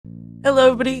Hello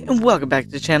everybody and welcome back to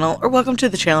the channel, or welcome to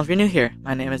the channel if you're new here.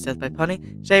 My name is Death by Pony.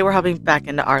 Today we're hopping back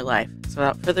into our life. So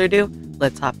without further ado,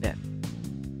 let's hop in.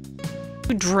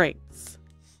 Drinks.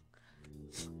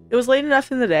 It was late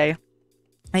enough in the day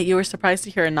that you were surprised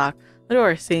to hear a knock on the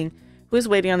door. Seeing who was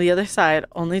waiting on the other side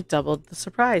only doubled the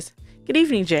surprise. Good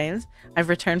evening, James. I've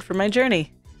returned from my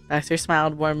journey. Baxter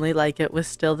smiled warmly like it was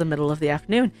still the middle of the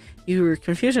afternoon. Your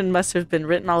confusion must have been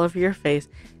written all over your face.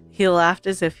 He laughed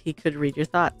as if he could read your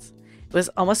thoughts. It was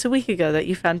almost a week ago that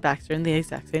you found Baxter in the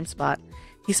exact same spot.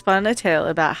 He spun a tale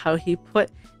about how he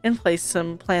put in place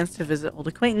some plans to visit old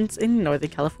acquaintance in Northern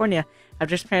California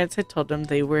after his parents had told him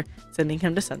they were sending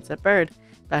him to Sunset Bird.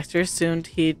 Baxter assumed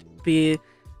he'd be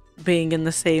being in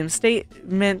the same state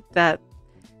meant that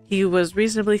he was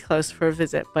reasonably close for a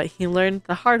visit, but he learned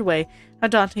the hard way how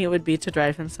daunting it would be to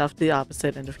drive himself to the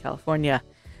opposite end of California.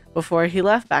 Before he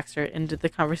left, Baxter ended the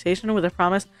conversation with a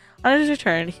promise on his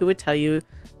return he would tell you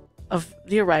of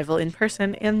the arrival in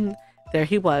person, and there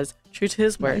he was, true to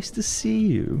his word. Nice to see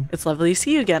you. It's lovely to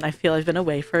see you again. I feel I've been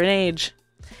away for an age.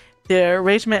 The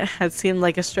arrangement had seemed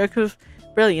like a stroke of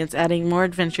brilliance, adding more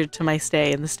adventure to my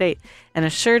stay in the state, and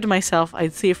assured myself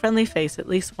I'd see a friendly face at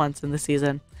least once in the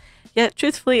season. Yet,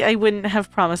 truthfully, I wouldn't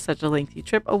have promised such a lengthy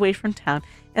trip away from town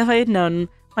if I had known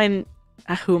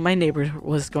who my neighbor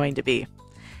was going to be.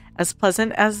 As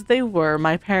pleasant as they were,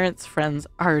 my parents' friends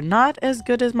are not as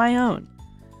good as my own.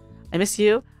 I miss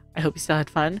you. I hope you still had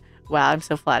fun. Wow, I'm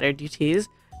so flattered, you tease.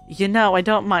 You know, I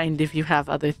don't mind if you have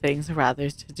other things rather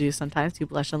to do sometimes. You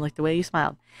blush and like the way you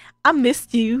smiled. I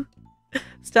missed you.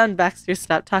 Stunned, Baxter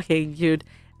stopped talking. You'd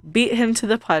beat him to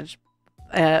the punch,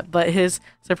 but his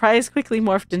surprise quickly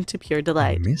morphed into pure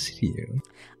delight. I missed you.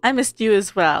 I missed you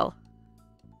as well.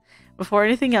 Before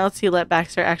anything else, he let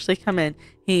Baxter actually come in.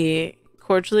 He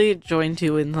cordially joined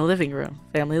you in the living room,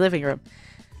 family living room.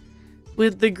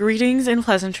 With the greetings and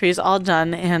pleasantries all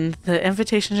done and the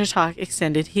invitation to talk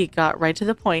extended, he got right to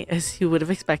the point as you would have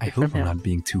expected from him. I hope I'm not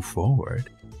being too forward.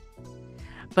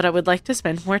 But I would like to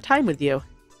spend more time with you.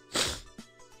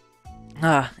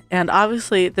 And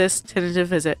obviously this tentative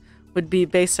visit would be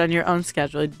based on your own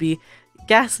schedule. It'd be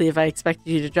ghastly if I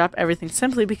expected you to drop everything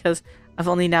simply because I've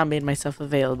only now made myself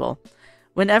available.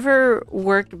 Whenever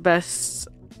works best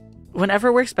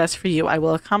for you, I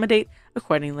will accommodate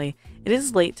accordingly. It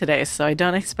is late today, so I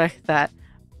don't expect that,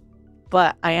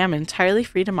 but I am entirely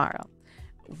free tomorrow.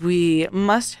 We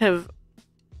must have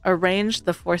arranged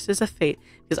the forces of fate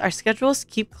because our schedules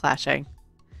keep clashing.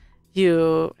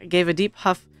 You gave a deep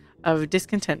huff of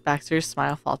discontent. Baxter's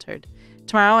smile faltered.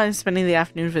 Tomorrow I'm spending the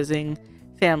afternoon visiting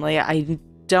family. I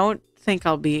don't think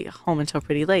I'll be home until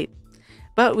pretty late,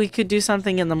 but we could do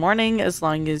something in the morning as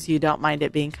long as you don't mind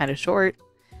it being kind of short.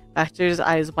 Baxter's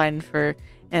eyes widened for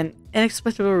an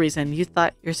inexplicable reason. You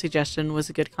thought your suggestion was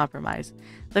a good compromise.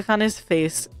 The look on his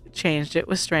face changed. It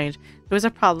was strange. There was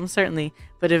a problem, certainly,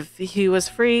 but if he was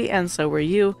free and so were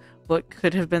you, what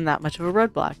could have been that much of a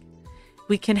roadblock?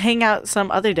 We can hang out some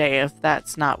other day if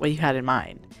that's not what you had in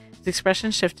mind. His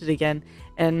expression shifted again,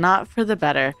 and not for the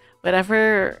better.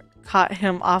 Whatever caught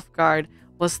him off guard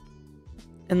was,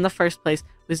 in the first place,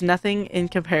 was nothing in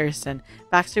comparison.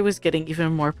 Baxter was getting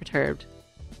even more perturbed.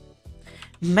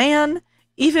 Man,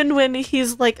 even when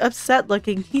he's like upset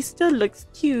looking, he still looks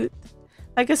cute.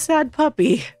 Like a sad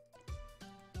puppy.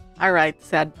 Alright,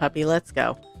 sad puppy, let's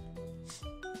go.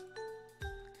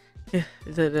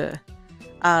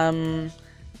 And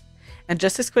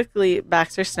just as quickly,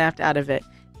 Baxter snapped out of it.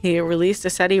 He released a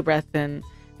steady breath and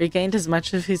regained as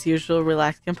much of his usual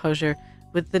relaxed composure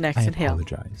with the next inhale. I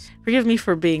apologize. Forgive me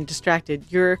for being distracted.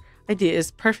 Your idea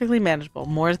is perfectly manageable.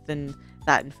 More than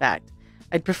that, in fact.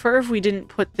 I'd prefer if we didn't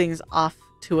put things off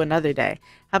to another day.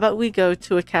 How about we go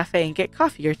to a cafe and get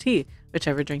coffee or tea,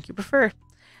 whichever drink you prefer.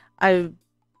 I've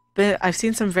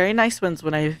seen some very nice ones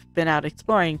when I've been out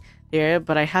exploring the area,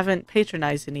 but I haven't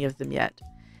patronized any of them yet.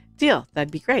 Deal,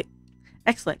 that'd be great.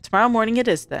 Excellent. Tomorrow morning it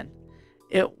is then.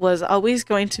 It was always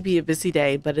going to be a busy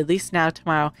day, but at least now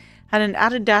tomorrow had an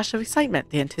added dash of excitement.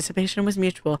 The anticipation was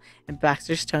mutual, and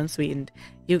Baxter's tone sweetened.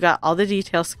 You got all the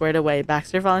details squared away.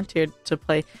 Baxter volunteered to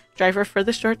play driver for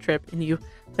the short trip, and you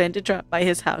planned to drop by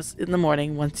his house in the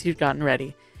morning once you'd gotten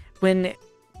ready. When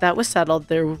that was settled,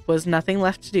 there was nothing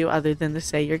left to do other than to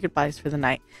say your goodbyes for the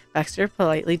night. Baxter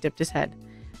politely dipped his head.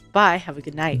 Bye, have a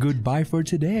good night. Goodbye for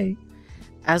today.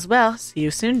 As well, see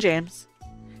you soon, James.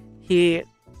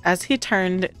 As he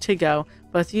turned to go,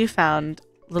 both of you found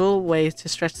little ways to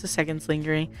stretch the seconds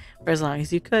lingering for as long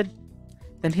as you could.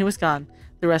 Then he was gone.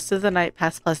 The rest of the night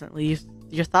passed pleasantly.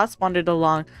 Your thoughts wandered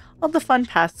along all the fun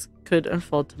paths could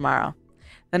unfold tomorrow.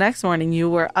 The next morning, you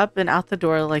were up and out the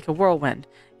door like a whirlwind.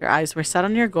 Your eyes were set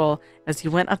on your goal as you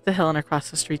went up the hill and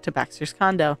across the street to Baxter's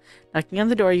condo. Knocking on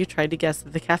the door, you tried to guess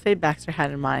at the cafe Baxter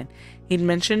had in mind. He'd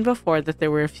mentioned before that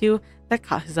there were a few that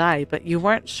caught his eye, but you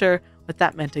weren't sure what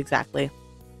that meant exactly.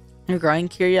 Your growing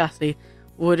curiosity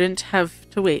wouldn't have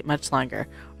to wait much longer,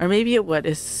 or maybe it would.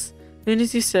 As soon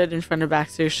as you stood in front of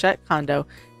Baxter's shut condo,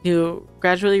 you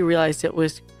gradually realized it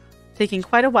was taking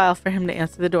quite a while for him to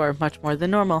answer the door, much more than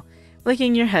normal.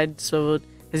 Blinking, your head swiveled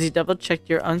as you double-checked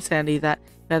your own sanity that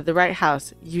you had the right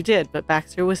house. You did, but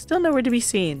Baxter was still nowhere to be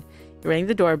seen. You rang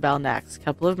the doorbell next. A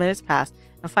couple of minutes passed,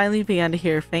 and finally began to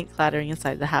hear a faint clattering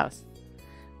inside the house.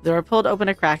 The door pulled open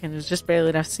a crack, and it was just barely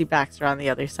enough to see Baxter on the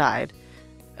other side,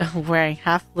 wearing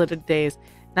half-lit days.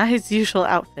 Not his usual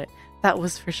outfit, that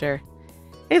was for sure.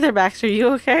 "Hey there, Baxter, you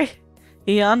okay?"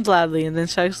 He yawned loudly and then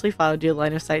sheepishly followed your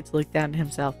line of sight to look down at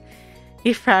himself.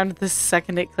 He frowned the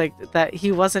second it clicked that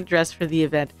he wasn't dressed for the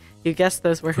event. You guessed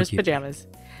those were his pajamas.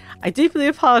 "I deeply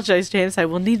apologize, James. I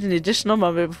will need an additional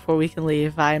moment before we can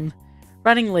leave. I'm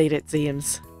running late, it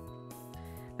seems."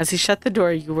 As he shut the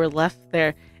door, you were left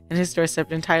there in his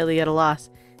doorstep entirely at a loss.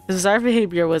 His bizarre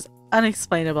behavior was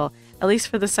unexplainable, at least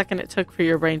for the second it took for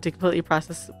your brain to completely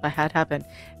process what had happened.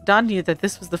 It dawned on you that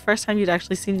this was the first time you'd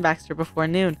actually seen Baxter before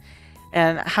noon,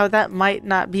 and how that might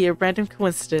not be a random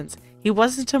coincidence. He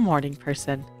wasn't a morning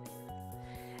person.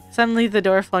 Suddenly, the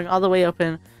door flung all the way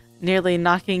open, nearly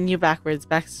knocking you backwards.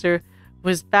 Baxter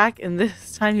was back, and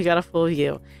this time you got a full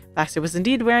view. Baxter was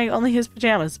indeed wearing only his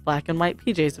pajamas, black and white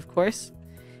PJs, of course.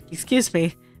 "Excuse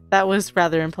me," that was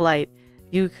rather impolite.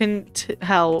 You couldn't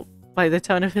tell by the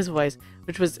tone of his voice,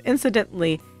 which was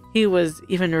incidentally he was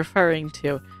even referring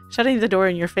to, shutting the door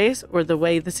in your face or the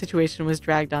way the situation was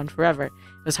dragged on forever.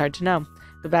 It was hard to know,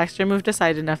 but Baxter moved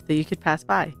aside enough that you could pass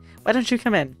by. "Why don't you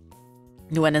come in?"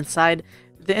 You went inside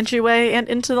the entryway and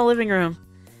into the living room.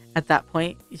 At that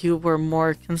point, you were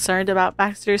more concerned about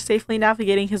Baxter safely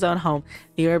navigating his own home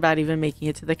than you were about even making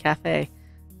it to the cafe.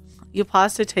 You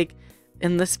paused to take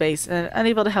in the space, and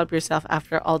unable to help yourself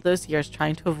after all those years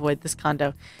trying to avoid this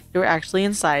condo, you were actually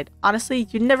inside. Honestly,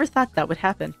 you never thought that would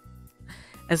happen.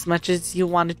 As much as you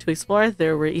wanted to explore,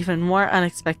 there were even more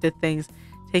unexpected things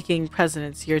taking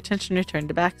precedence. Your attention returned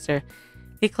to Baxter.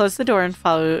 He closed the door and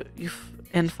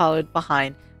followed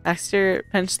behind. Baxter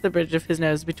pinched the bridge of his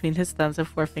nose between his thumbs and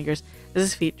forefingers as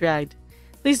his feet dragged.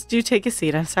 "Please do take a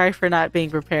seat. I'm sorry for not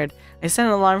being prepared. I set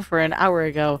an alarm for an hour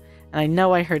ago, and I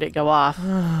know I heard it go off."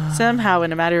 Somehow,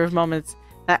 in a matter of moments,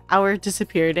 that hour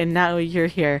disappeared, and now you're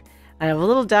here. I have a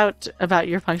little doubt about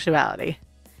your punctuality.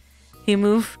 He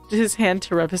moved his hand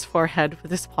to rub his forehead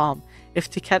with his palm, if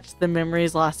to catch the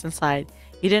memories lost inside.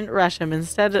 You didn't rush him,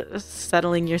 instead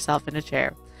settling yourself in a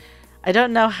chair. "I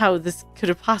don't know how this could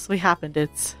have possibly happened.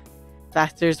 It's..."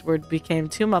 Baxter's word became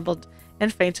too mumbled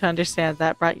and faint to understand.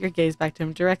 That brought your gaze back to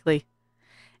him directly,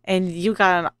 and you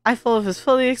got an eyeful of his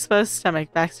fully exposed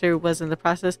stomach. Baxter was in the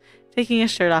process of taking his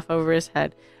shirt off over his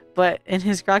head, but in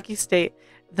his groggy state,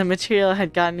 the material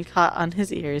had gotten caught on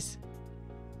his ears.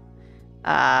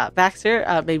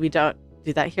 "Baxter, maybe don't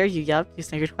do that here," you yelped. You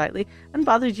snickered quietly.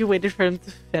 Unbothered, you waited for him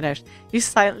to finish. You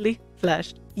silently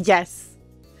flushed. Yes.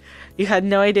 You had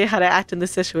no idea how to act in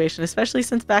this situation, especially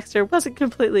since Baxter wasn't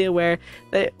completely aware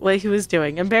that what he was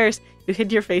doing. Embarrassed, you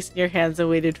hid your face in your hands and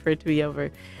waited for it to be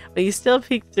over. But you still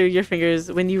peeked through your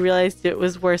fingers when you realized it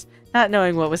was worse not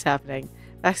knowing what was happening.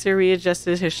 Baxter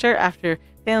readjusted his shirt after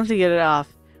failing to get it off,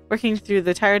 working through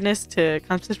the tiredness to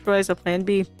conceptualize a plan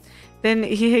B. Then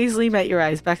he hazily met your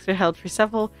eyes. Baxter held for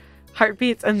several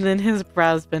heartbeats, and then his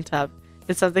brows bent up.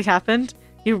 Did something happen?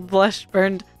 Your blush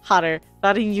burned hotter,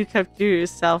 thoughting you kept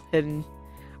yourself hidden.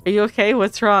 "Are you okay?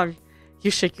 What's wrong?"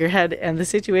 You shook your head, and the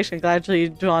situation gradually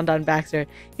dawned on Baxter.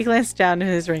 He glanced down at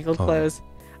his wrinkled clothes.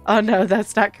 "Oh no,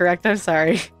 that's not correct. I'm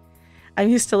sorry. I'm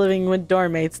used to living with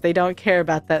dorm mates. They don't care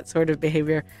about that sort of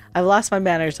behavior. I've lost my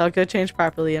manners. I'll go change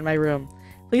properly in my room.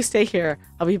 Please stay here.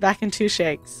 I'll be back in 2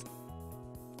 shakes."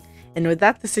 And with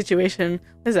that, the situation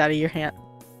was out of your hand.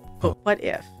 But what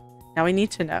if? Now we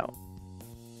need to know.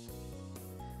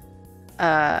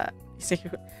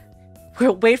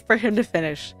 We'll wait for him to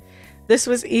finish. This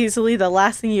was easily the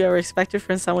last thing you ever expected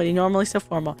from someone normally so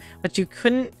formal, but you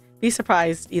couldn't be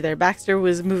surprised either. Baxter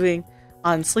was moving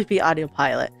on sleepy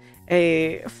autopilot.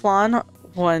 A flawed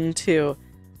 1-2,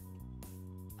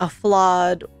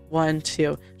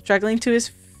 struggling to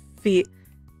his feet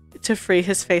to free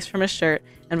his face from his shirt,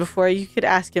 and before you could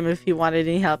ask him if he wanted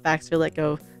any help, Baxter let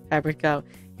go fabric go.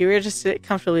 He readjusted it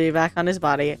comfortably back on his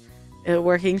body,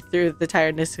 working through the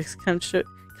tiredness to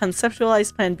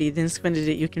conceptualize plan B, then squinted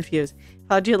at you confused.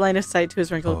 Followed your line of sight to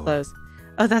his wrinkled clothes.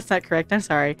 "Oh, that's not correct. I'm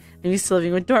sorry. I'm used to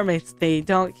living with dorm mates. They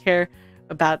don't care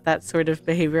about that sort of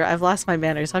behavior. I've lost my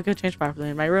manners. I'll go change properly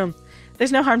in my room.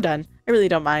 There's no harm done. I really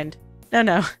don't mind.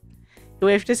 No. He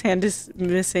waved his hand,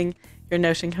 dismissing your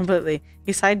notion completely.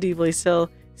 He sighed deeply, still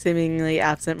seemingly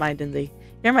absent-mindedly.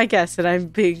 You're my guest, and I'm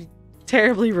being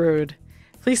terribly rude.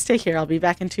 Please stay here. I'll be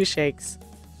back in 2 shakes.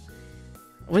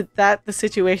 With that, the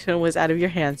situation was out of your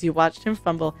hands. You watched him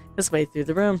fumble his way through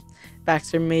the room.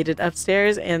 Baxter made it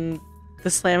upstairs, and the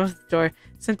slam of the door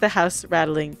sent the house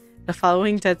rattling. The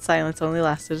following dead silence only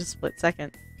lasted a split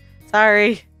second.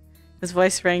 Sorry. His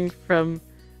voice rang from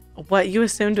what you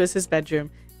assumed was his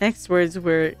bedroom. Next words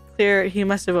were clear. He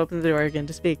must have opened the door again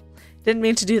to speak. Didn't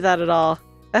mean to do that at all.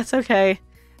 That's okay.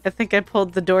 I think I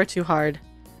pulled the door too hard.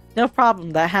 No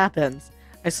problem. That happens.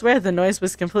 I swear the noise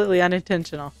was completely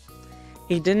unintentional.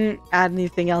 He didn't add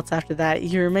anything else after that.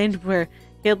 He remained where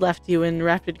he had left you in a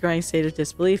rapid growing state of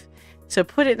disbelief. To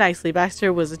put it nicely,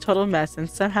 Baxter was a total mess, and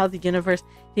somehow the universe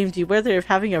deemed you worthy of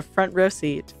having a front row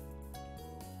seat.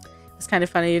 It's kind of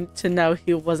funny to know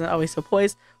he wasn't always so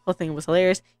poised. The whole thing was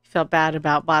hilarious. You felt bad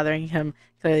about bothering him.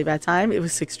 Clearly bad time. It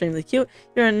was extremely cute.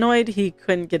 You're annoyed he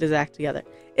couldn't get his act together.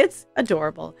 It's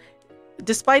adorable.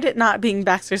 Despite it not being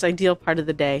Baxter's ideal part of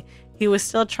the day, he was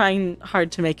still trying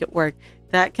hard to make it work.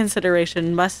 That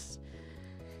consideration and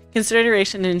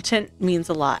intent means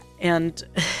a lot. And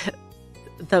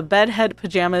the bedhead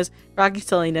pajamas, rocky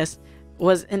silliness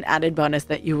was an added bonus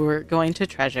that you were going to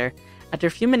treasure. After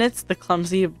a few minutes, the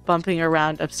clumsy bumping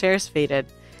around upstairs faded.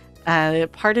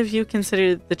 Part of you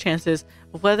considered the chances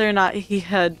of whether or not he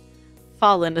had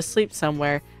fallen asleep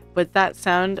somewhere, but that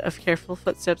sound of careful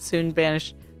footsteps soon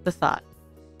banished the thought.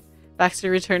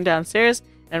 Baxter returned downstairs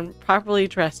and properly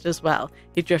dressed as well.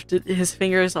 He drifted his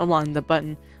fingers along the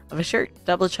button of a shirt,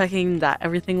 double-checking that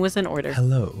everything was in order.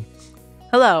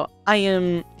 Hello, I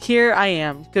am.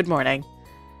 Good morning.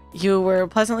 You were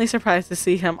pleasantly surprised to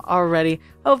see him already.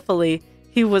 Hopefully,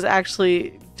 he was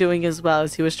actually doing as well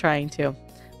as he was trying to.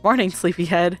 Morning,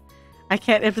 sleepyhead. I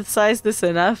can't emphasize this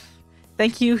enough.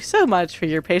 Thank you so much for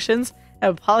your patience. I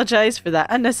apologize for that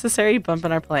unnecessary bump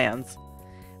in our plans.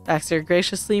 Baxter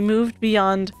graciously moved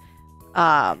beyond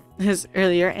his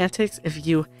earlier antics. If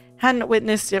you hadn't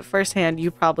witnessed it firsthand, you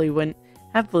probably wouldn't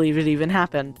have believed it even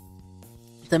happened.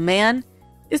 The man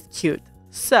is cute,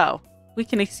 so we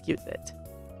can excuse it.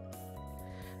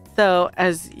 Though,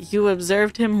 as you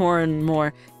observed him more and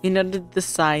more, you noted the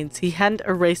signs. He hadn't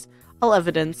erased all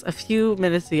evidence a few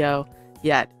minutes ago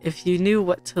yet, if you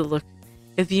knew to look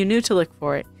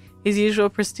for it. His usual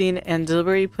pristine and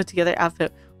deliberately put together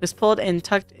outfit was pulled and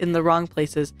tucked in the wrong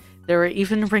places. There were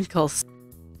even wrinkles.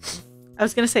 I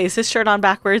was going to say, is his shirt on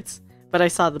backwards? But I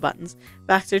saw the buttons.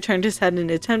 Baxter turned his head in an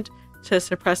attempt to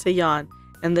suppress a yawn,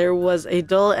 and there was a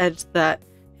dull edge that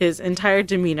his entire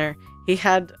demeanor. He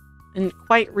hadn't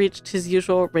quite reached his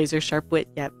usual razor-sharp wit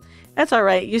yet. That's all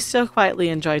right. You still quietly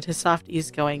enjoyed his soft,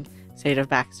 easygoing state of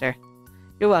Baxter.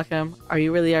 You're welcome. Are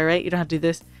you really all right? You don't have to do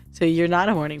this. So you're not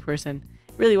a morning person.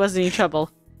 It really wasn't any trouble.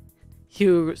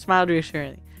 Hugh smiled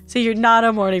reassuringly. So you're not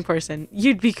a morning person.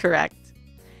 You'd be correct.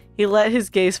 He let his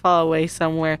gaze fall away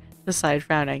somewhere beside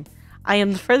frowning. I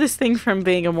am the furthest thing from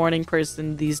being a morning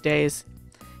person these days.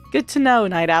 Good to know,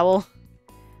 Night Owl.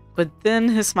 But then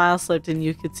his smile slipped and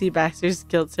you could see Baxter's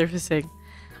guilt surfacing.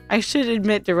 I should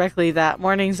admit directly that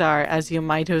mornings are, as you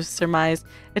might have surmised,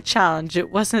 a challenge.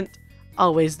 It wasn't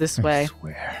always this way.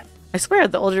 I swear,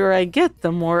 the older I get,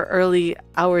 the more early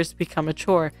hours become a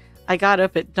chore. I got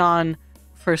up at dawn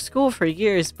for school for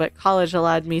years, but college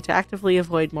allowed me to actively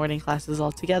avoid morning classes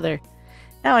altogether.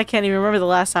 Now I can't even remember the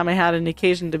last time I had an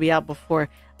occasion to be out before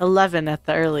 11 at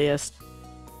the earliest.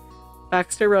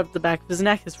 Baxter rubbed the back of his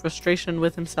neck. His frustration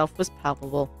with himself was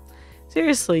palpable.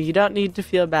 Seriously, you don't need to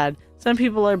feel bad. Some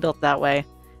people are built that way.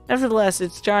 Nevertheless,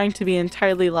 it's jarring to be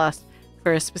entirely lost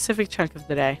for a specific chunk of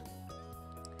the day.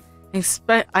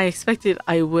 I expected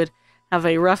I would have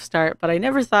a rough start, but I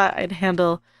never thought I'd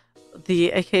handle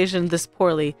the occasion this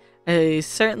poorly. I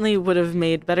certainly would have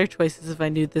made better choices if I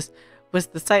knew this was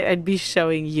the sight I'd be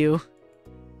showing you.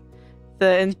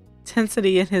 The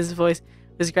intensity in his voice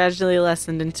was gradually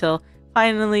lessened until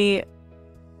the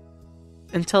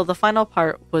final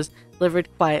part was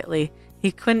delivered quietly.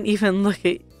 He couldn't even look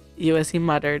at you as he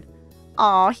muttered,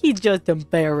 "Aw, he's just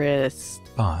embarrassed."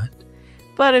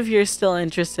 But if you're still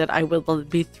interested, I would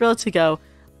be thrilled to go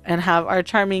and have our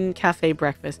charming cafe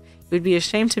breakfast. It would be a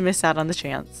shame to miss out on the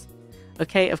chance.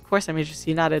 Okay, of course I'm interested.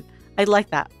 You nodded. I'd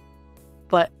like that.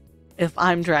 But if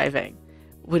I'm driving,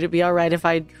 would it be alright if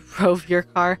I drove your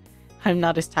car? I'm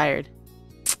not as tired.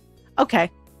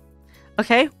 Okay.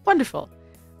 Okay, wonderful.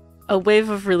 A wave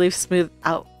of relief smoothed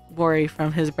out worry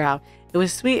from his brow. It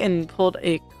was sweet and pulled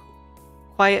a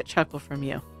quiet chuckle from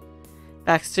you.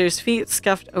 Baxter's feet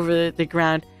scuffed over the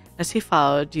ground as he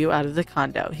followed you out of the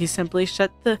condo. He simply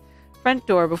shut the front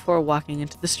door before walking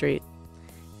into the street.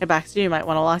 Hey, Baxter, you might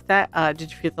want to lock that. Did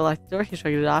you forget to lock the door? He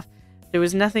shrugged it off. There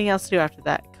was nothing else to do after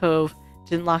that. Cove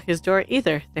didn't lock his door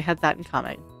either. They had that in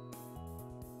common.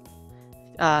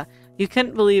 You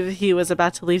couldn't believe he was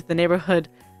about to leave the neighborhood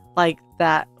like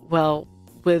that. Well,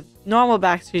 with normal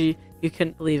Baxter, you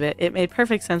couldn't believe it. It made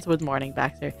perfect sense with morning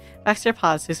Baxter. Baxter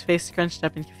paused, his face scrunched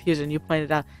up in confusion. You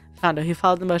pointed out the condo. He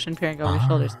followed the motion, peering over his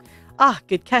shoulders. Ah,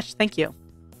 good catch. Thank you.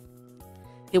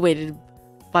 He waited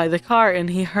by the car and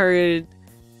he hurried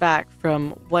back.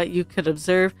 From what you could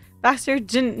observe, Baxter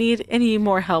didn't need any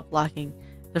more help locking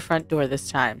the front door this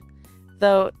time.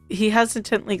 Though he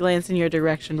hesitantly glanced in your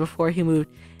direction before he moved,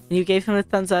 and you gave him a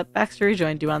thumbs up, Baxter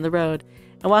rejoined you on the road.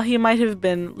 And while he might have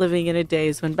been living in a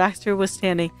daze, when Baxter was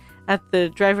standing at the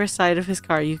driver's side of his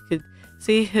car, you could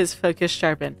see his focus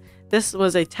sharpen. This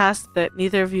was a task that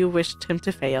neither of you wished him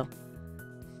to fail.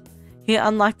 He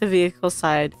unlocked the vehicle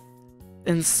side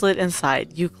and slid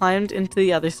inside. You climbed into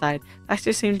the other side.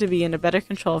 Baxter seemed to be in a better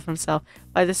control of himself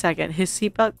by the second. His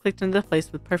seatbelt clicked into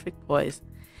place with perfect poise.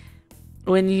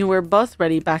 When you were both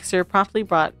ready, Baxter promptly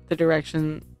brought up the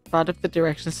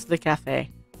directions to the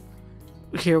cafe.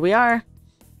 Here we are.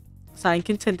 Sighing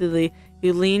contentedly,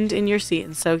 you leaned in your seat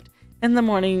and soaked in the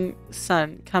morning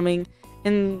sun coming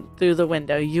in through the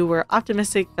window. You were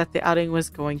optimistic that the outing was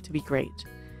going to be great.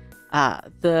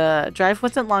 The drive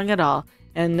wasn't long at all,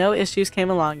 and no issues came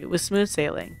along. It was smooth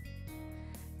sailing.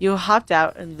 You hopped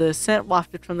out, and the scent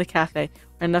wafted from the cafe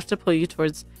were enough to pull you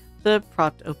towards the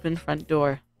propped open front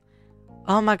door.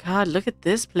 Oh my god, look at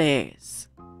this place.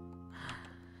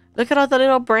 Look at all the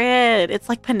little bread. It's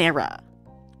like Panera.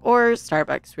 Or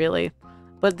Starbucks, really.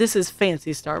 But this is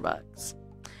fancy Starbucks.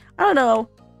 I don't know.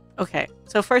 Okay,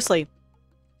 so firstly,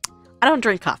 I don't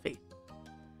drink coffee.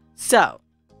 So,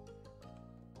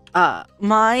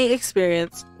 my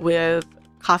experience with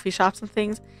coffee shops and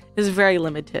things is very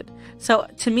limited. So,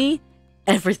 to me,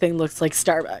 everything looks like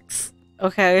Starbucks.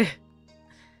 Okay?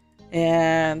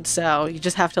 And so, you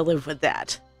just have to live with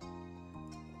that.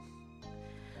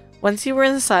 Once you were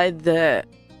inside, the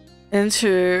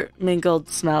intermingled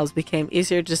smells became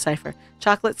easier to decipher.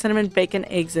 Chocolate, cinnamon, bacon,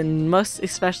 eggs, and most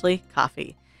especially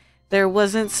coffee. There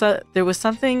was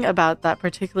something about that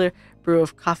particular brew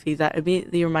of coffee that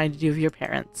immediately reminded you of your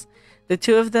parents. The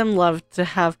two of them loved to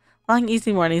have long,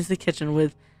 easy mornings in the kitchen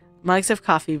with mugs of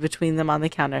coffee between them on the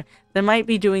counter. They might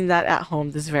be doing that at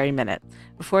home this very minute.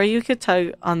 Before you could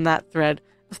tug on that thread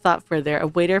of thought further, a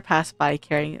waiter passed by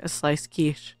carrying a sliced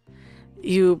quiche.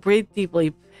 You breathed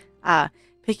deeply,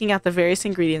 picking out the various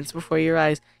ingredients before your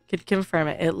eyes could confirm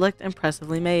it. It looked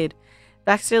impressively made.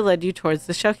 Baxter led you towards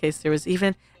the showcase. There was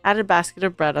even added basket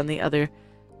of bread on the other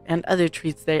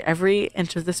treats there. Every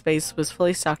inch of the space was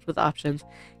fully stocked with options.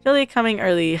 Really, coming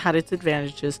early had its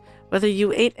advantages. Whether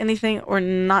you ate anything or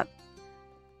not,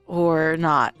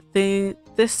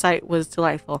 this site was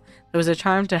delightful. There was a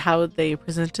charm to how they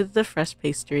presented the fresh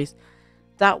pastries.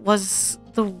 That was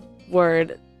the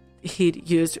word he'd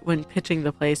used when pitching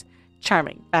the place.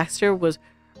 Charming. Baxter was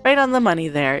right on the money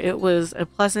there. It was a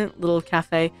pleasant little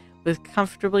cafe with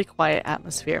comfortably quiet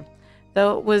atmosphere.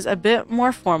 Though it was a bit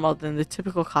more formal than the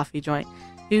typical coffee joint,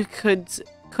 you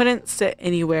couldn't sit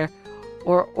anywhere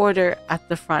or order at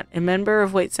the front. A member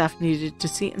of waitstaff needed to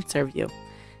seat and serve you.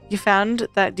 You found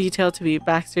that detail to be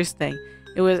Baxter's thing.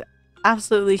 It was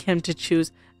absolutely him to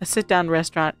choose a sit-down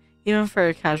restaurant, even for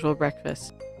a casual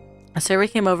breakfast. A server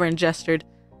came over and gestured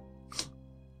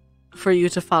for you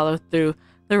to follow through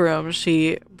the room.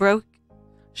 She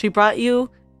brought you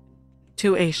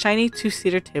to a shiny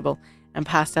two-seater table and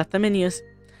passed out the menus.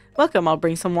 Welcome, I'll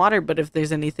bring some water, but if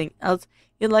there's anything else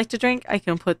you'd like to drink, I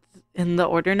can put in the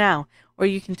order now, or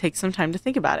you can take some time to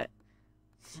think about it.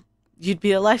 You'd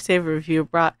be a lifesaver if you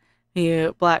brought me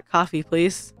black coffee,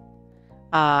 please.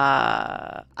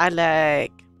 I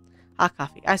like hot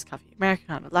coffee, iced coffee,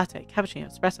 Americano, latte,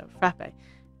 cappuccino, espresso, frappe,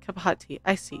 cup of hot tea,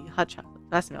 iced tea, hot chocolate,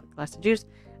 glass of milk, glass of juice.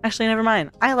 Actually, never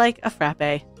mind. I like a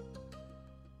frappe.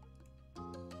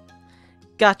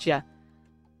 Gotcha.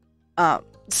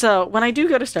 So when I do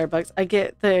go to Starbucks, I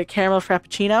get the caramel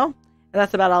frappuccino, and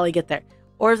that's about all I get there.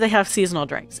 Or if they have seasonal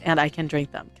drinks, and I can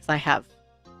drink them, because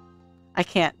I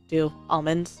can't do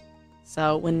almonds.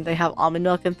 So when they have almond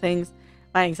milk and things,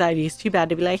 my anxiety is too bad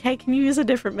to be like, hey, can you use a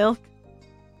different milk?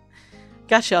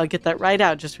 Gotcha, I'll get that right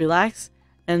out. Just relax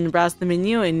and browse the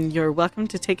menu, and you're welcome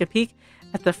to take a peek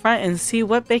at the front and see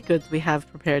what baked goods we have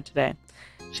prepared today.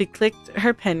 She clicked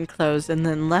her pen closed and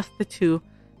then left you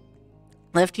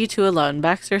two alone.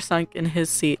 Baxter sunk in his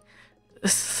seat,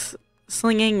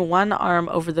 slinging one arm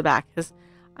over the back. His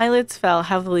Eyelids fell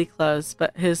heavily closed,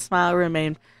 but his smile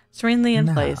remained serenely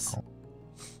in place.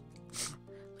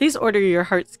 Please order your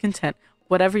heart's content,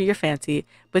 whatever your fancy,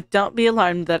 but don't be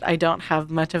alarmed that I don't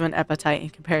have much of an appetite in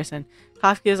comparison.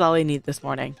 Coffee is all I need this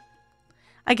morning.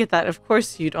 I get that. Of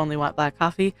course you'd only want black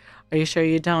coffee. Are you sure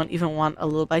you don't even want a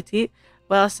little bite to eat?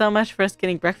 Well, so much for us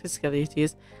getting breakfast together, you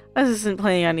tease. I wasn't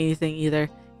planning on anything either.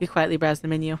 You quietly browse the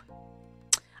menu.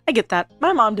 I get that.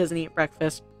 My mom doesn't eat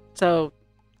breakfast, so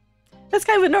that's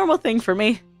kind of a normal thing for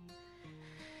me.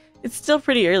 It's still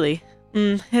pretty early.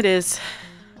 It is.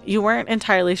 You weren't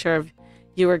entirely sure if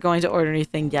you were going to order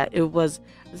anything yet. It was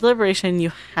a deliberation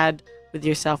you had with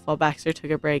yourself while Baxter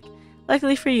took a break.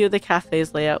 Luckily for you, the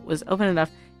cafe's layout was open enough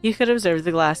you could observe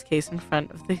the glass case in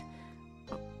front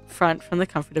from the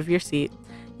comfort of your seat.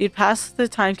 You'd pass the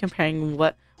time comparing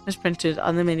what was printed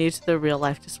on the menu to the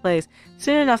real-life displays.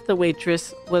 Soon enough, the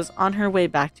waitress was on her way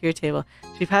back to your table.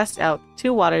 She passed out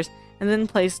 2 waters and then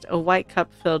placed a white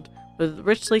cup filled with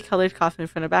richly colored coffee in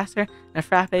front of Baxter and a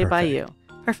frappe by you.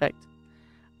 Perfect.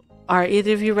 Are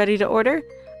either of you ready to order?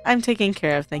 I'm taken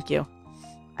care of, thank you.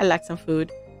 I like some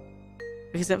food.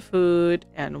 Recent food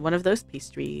and one of those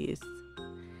pastries.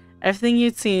 Everything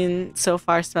you'd seen so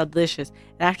far smelled delicious,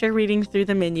 and after reading through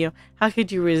the menu, how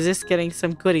could you resist getting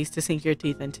some goodies to sink your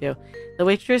teeth into? The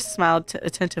waitress smiled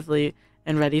attentively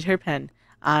and readied her pen.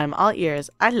 I'm all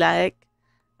ears. I like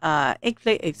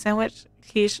eggplant egg sandwich,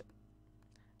 quiche,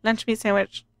 lunch meat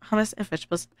sandwich, hummus and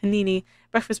vegetables, panini,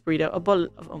 breakfast burrito, a bowl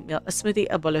of oatmeal, a smoothie,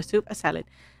 a bowl of soup, a salad.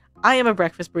 I am a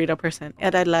breakfast burrito person,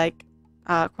 and I'd like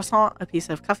a croissant, a piece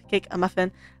of coffee cake, a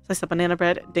muffin, slice of banana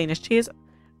bread, Danish cheese,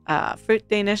 fruit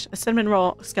Danish, a cinnamon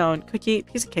roll, scone, cookie,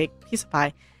 piece of cake, piece of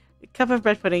pie, a cup of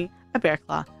bread pudding, a bear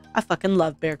claw. I fucking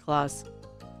love bear claws.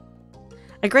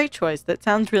 A great choice. That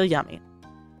sounds real yummy.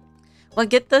 Well,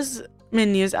 get those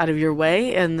menus out of your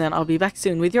way, and then I'll be back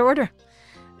soon with your order.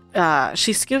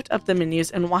 She scooped up the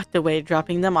menus and walked away,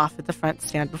 dropping them off at the front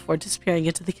stand before disappearing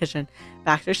into the kitchen.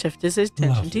 Baxter shifted his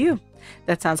attention to you.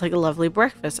 That sounds like a lovely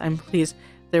breakfast. I'm pleased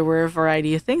there were a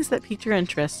variety of things that piqued your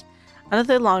interest.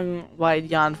 Another long, wide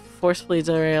yawn forcefully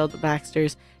derailed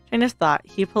Baxter's train of thought.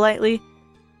 He politely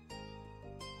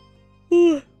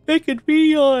making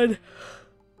me yawn.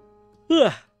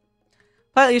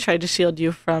 Politely tried to shield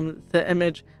you from the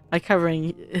image by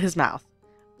covering his mouth.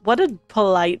 What a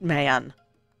polite man.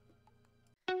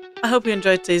 I hope you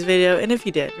enjoyed today's video, and if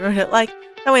you did, remember to hit like.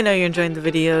 That way I know you're enjoying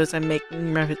the videos I'm making.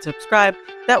 Remember to subscribe.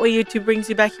 That way YouTube brings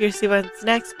you back here to see what's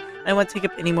next. And I won't take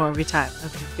up any more of your time.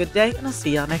 Have a good day, and I'll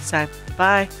see y'all next time.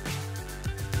 Bye.